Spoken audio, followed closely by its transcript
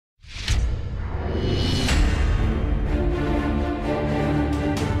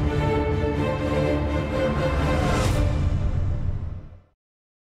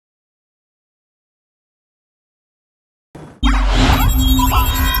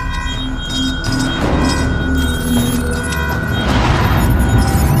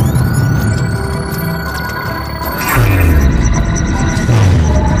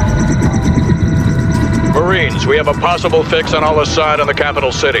we have a possible fix on Al-Assad and the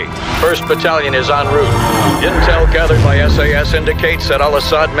capital city. 1st Battalion is en route. Intel gathered by SAS indicates that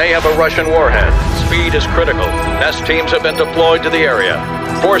Al-Assad may have a Russian warhead. Speed is critical. Nest teams have been deployed to the area.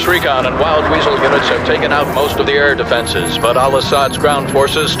 Force Recon and Wild Weasel units have taken out most of the air defenses, but Al-Assad's ground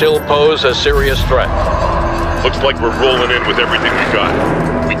forces still pose a serious threat. Looks like we're rolling in with everything we got.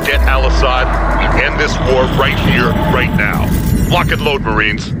 We get Al-Assad, we end this war right here, right now. Lock and load,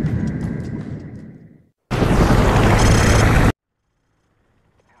 Marines.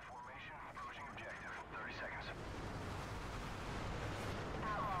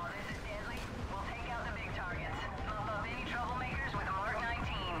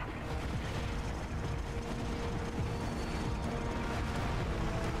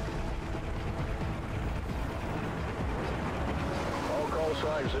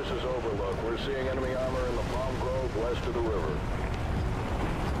 This is Overlook. We're seeing enemy armor in the Palm Grove west of the river.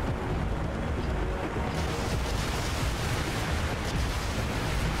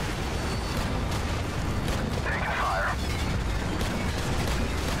 Taking fire.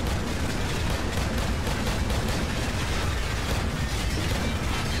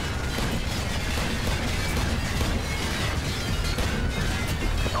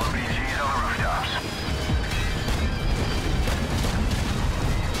 RPGs on the rooftops.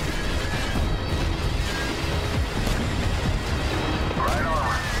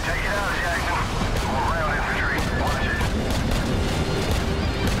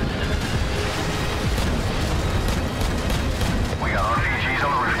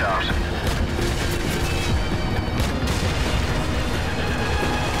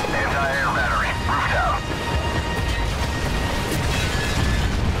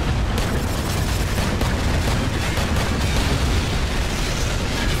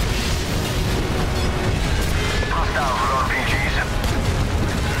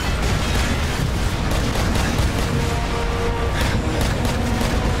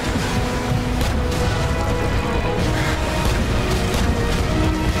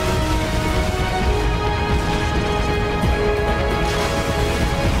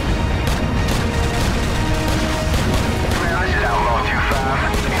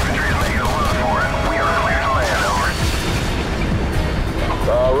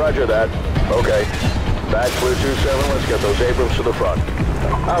 Roger that. Okay. Batch Blue 2-7, let's get those Abrams to the front.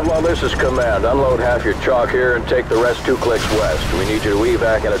 Outlaw, this is command. Unload half your chalk here and take the rest 2 clicks west. We need you to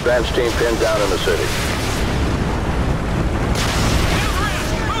evac an advance team pinned down in the city.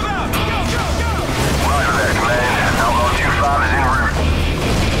 Roger that, command. Outlaw 2-5 is en route.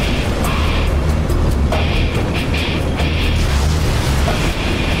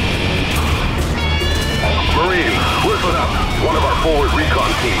 Marine, listen up. One of our forward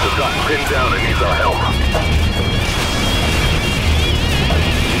recon teams has gotten pinned down and needs our help.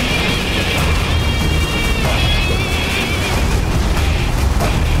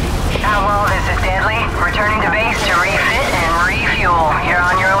 Outlaw, this is Deadly. Returning to base to refit and refuel. You're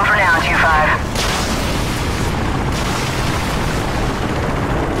on your own for now, 2-5.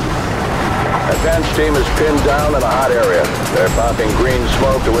 Advance team is pinned down in a hot area. They're popping green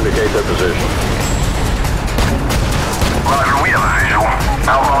smoke to indicate their position. Roger, we have a visual.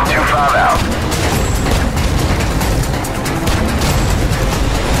 Outlaw 2-5 out.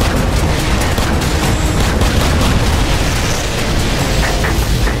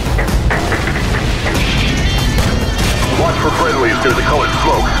 Watch for friendlies near the colored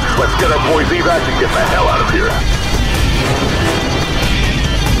smoke. Let's get our boys evac and get the hell out of here.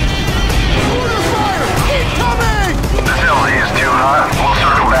 Order fire! Incoming! This LZ is too hot. We'll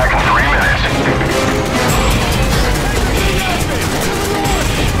circle back in 3 minutes.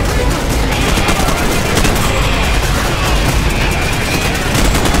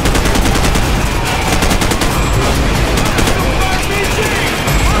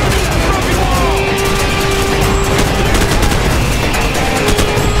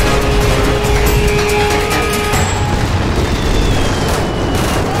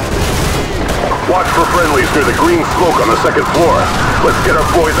 Watch for friendlies near the green smoke on the 2nd floor. Let's get our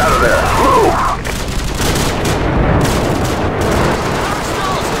boys out of there. Move!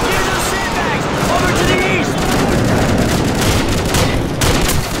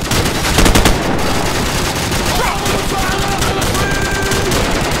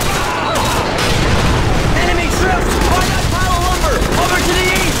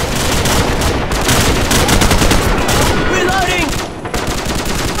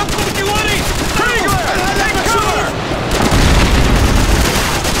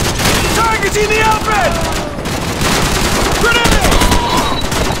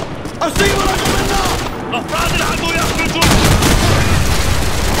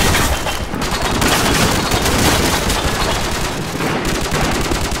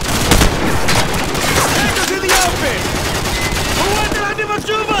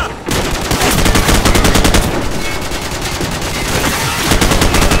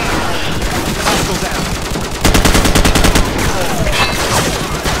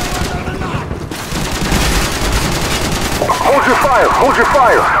 fire! Hold your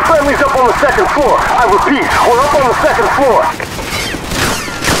fire! Friendly's up on the second floor! I repeat, we're up on the second floor!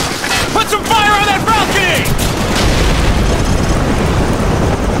 Put some fire on that balcony!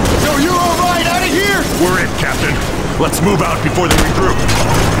 So you alright out of here? We're in, Captain. Let's move out before they regroup.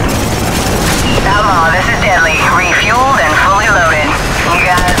 Outlaw, this is Deadly. Refueled and fully loaded. You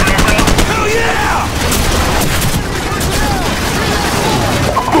guys miss me? Hell yeah!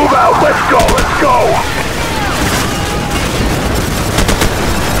 Move out! Let's go! Let's go!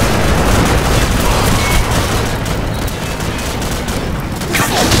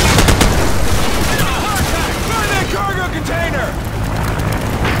 Burn that cargo container!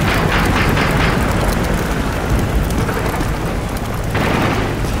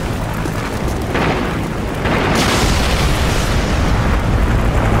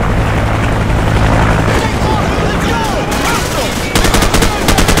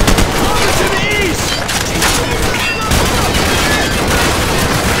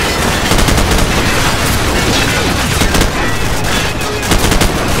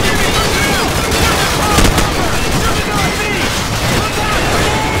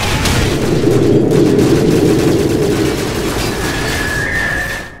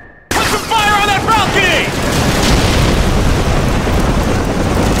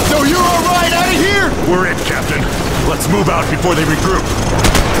 We're in, Captain. Let's move out before they regroup.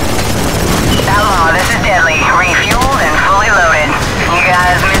 Outlaw, this is Deadly. Refueled and fully loaded. You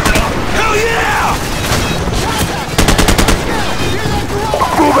guys miss me? Hell yeah!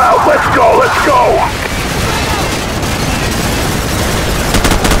 Move out! Let's go! Let's go!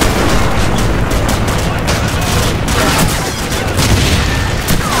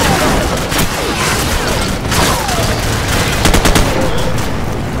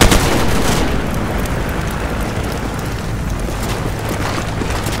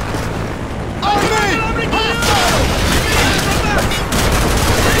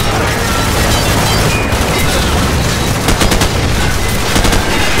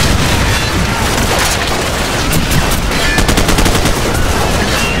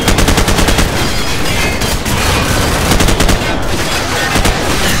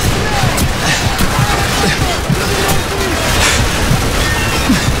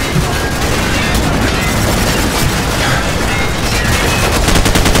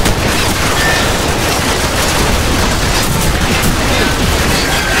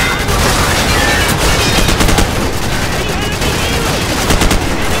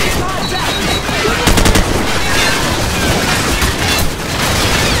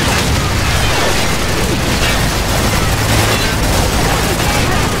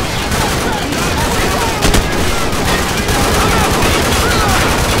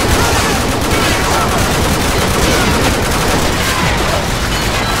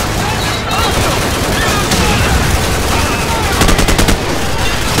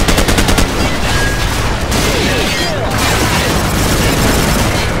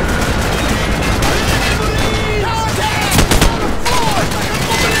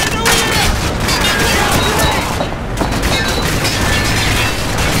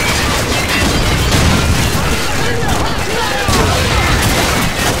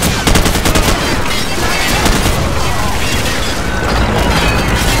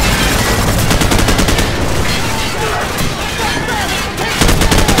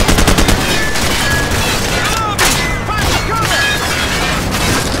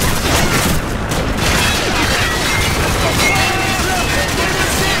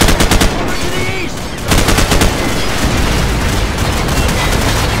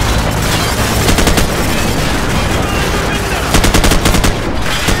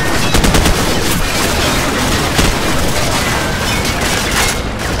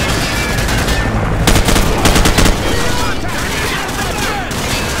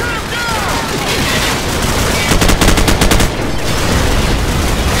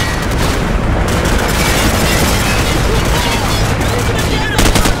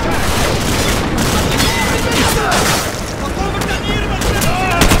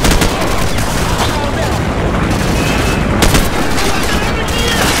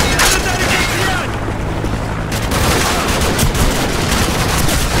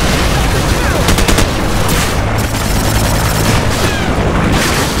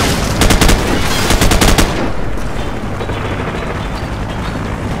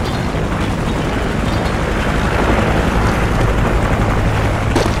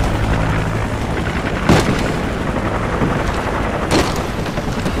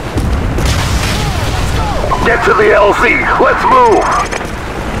 Get to the LZ! Let's move!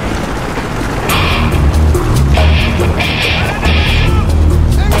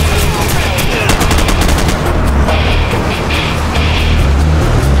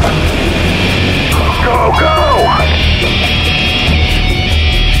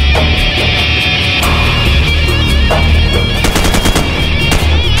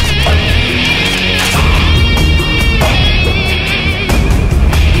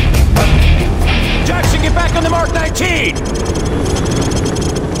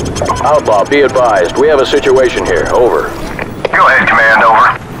 Outlaw, be advised. We have a situation here. Over. Go ahead, Command,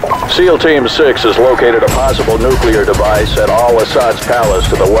 over. SEAL Team 6 has located a possible nuclear device at Al-Assad's palace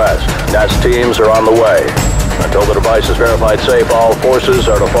to the west. Nest teams are on the way. Until the device is verified safe, all forces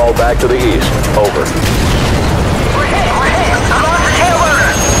are to fall back to the east. Over. We're hit! I'm on the tail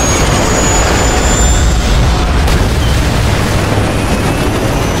loader!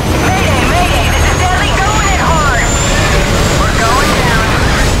 Mayday! This is Deadly going it hard! We're going down.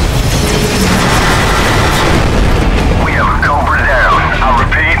 We have a Cobra down. I'll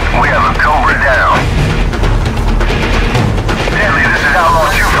repeat, we have a Cobra down. Deadly, this is Outlaw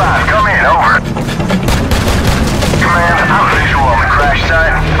 2-5. Come in, over. Command, I'm visual on the crash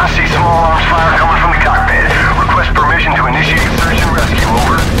site. I see small arms fire coming from the cockpit. Request permission to initiate search and rescue,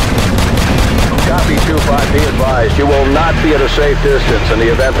 over. Copy 2-5, be advised. You will not be at a safe distance in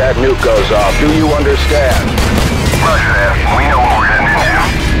the event that nuke goes off. Do you understand? Roger that. We know what we're heading into.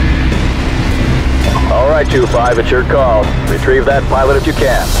 All right, 2-5, it's your call. Retrieve that pilot if you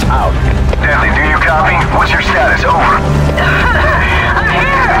can. Out. Deadly, do you copy? What's your status, over? I'm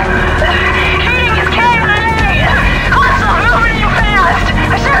here! Shooting is KIA! Hostile moving in fast!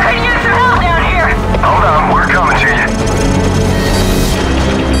 I sure could use some help down here! Hold on, we're coming to you.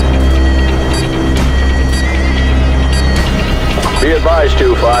 Be advised,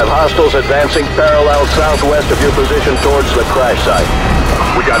 2-5, hostiles advancing parallel southwest of your position towards the crash site.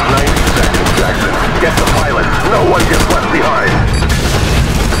 We got 90 seconds, Jackson. Get the pilot. No one gets left behind.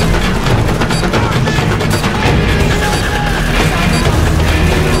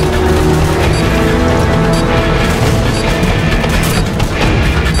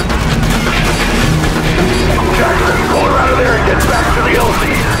 Jackson, pull her out of there and get back to the LZ.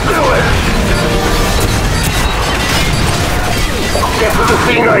 Do it! Get to the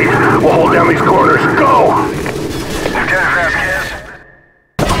C-Knight. We'll hold down these corners. Go! Lieutenant Vasquez.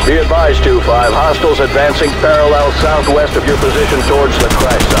 Be advised, 2-5, hostiles advancing parallel southwest of your position towards the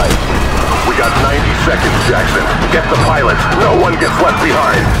crash site. We got 90 seconds, Jackson. Get the pilot. No one gets left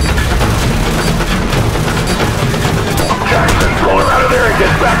behind. Jackson, pull her out of there and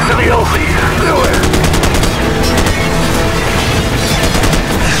get back to the LZ. Do it!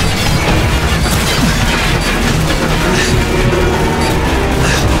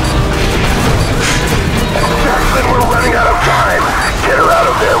 Jackson, we're running out of time. Get her out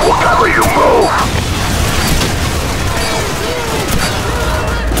of there. We'll cover you. Move.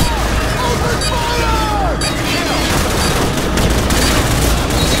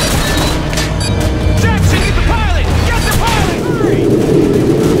 Jackson, get the pilot! Get the pilot!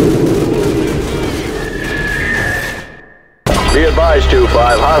 Be advised, 2-5,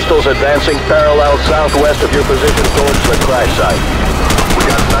 hostiles advancing parallel southwest of your position towards the crash site. We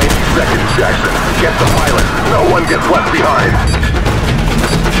got 90 seconds, Jackson. Get the pilot. No one gets left behind.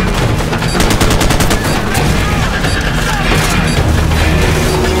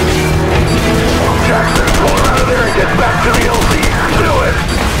 Jackson, pull her out of there and get back to the LZ. Do it!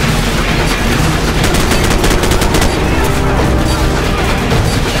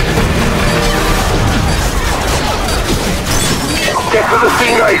 Get to the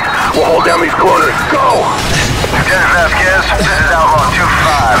C-Knight. We'll hold down these corners. Go! Lieutenant Vasquez, this is Outlaw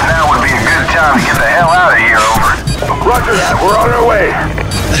 2-5. Now would be a good time to get the hell out of here, over. Roger that. We're on our way.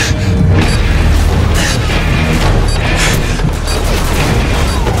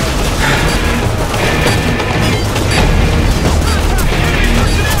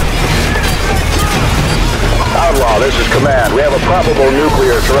 Outlaw, this is Command. We have a probable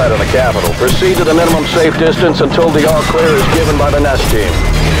nuclear threat in the capital. Proceed to the minimum safe distance until the all-clear is given by the Nest team.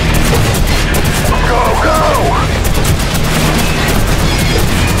 Go, go!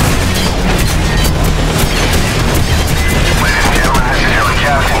 Ladies and gentlemen, this is your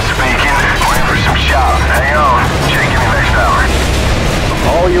captain speaking. We're in for some shots. Hang on. Checking the next hour.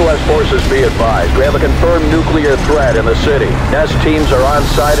 All U.S. forces be advised. We have a confirmed nuclear threat in the city. Nest teams are on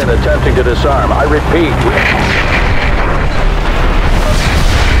site and attempting to disarm. I repeat.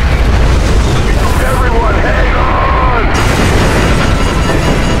 Everyone, hang on!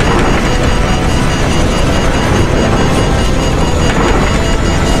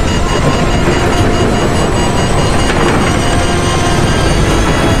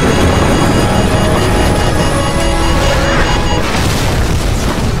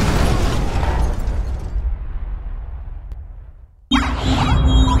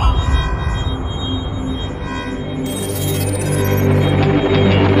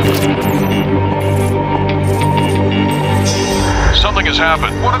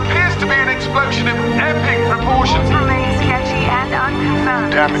 happened? What appears to be an explosion of epic proportions. Remains sketchy and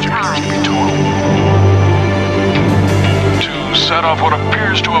unconfirmed. Damage appears to be total. 2 set off what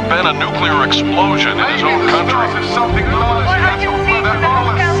appears to have been a nuclear explosion in his own country. Something larger than whether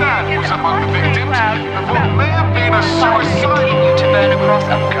Al-Assad was among the victims, or may have been a suicide. Continued to burn across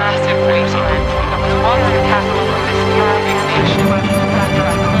a massive wasteland that was once the capital of this thriving nation.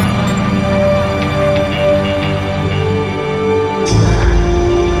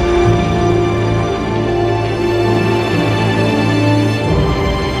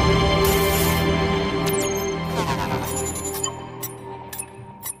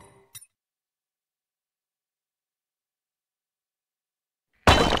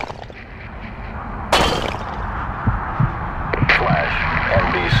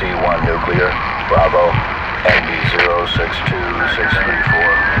 NBC-1 nuclear, Bravo,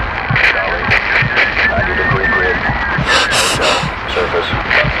 NB062634, Charlie, 90-degree grid, hotel, surface,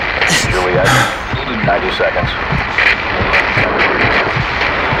 Juliet, 90 seconds.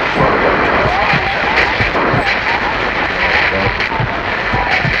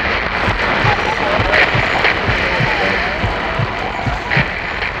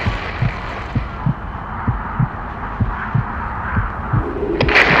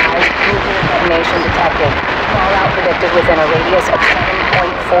 Detected. Fallout predicted within a radius of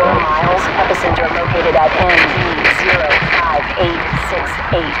 7.4 miles. Epicenter located at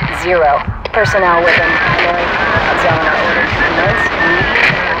NB058680. Personnel within primary combat zone are ordered to commence immediate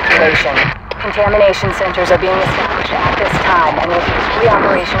evacuation. Contamination centers are being established at this time and will be fully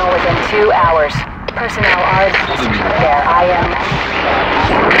operational within 2 hours. Personnel are advised to keep their IM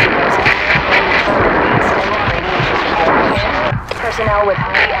Personnel with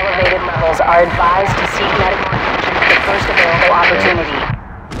highly elevated levels are advised to seek medical attention at the first available opportunity.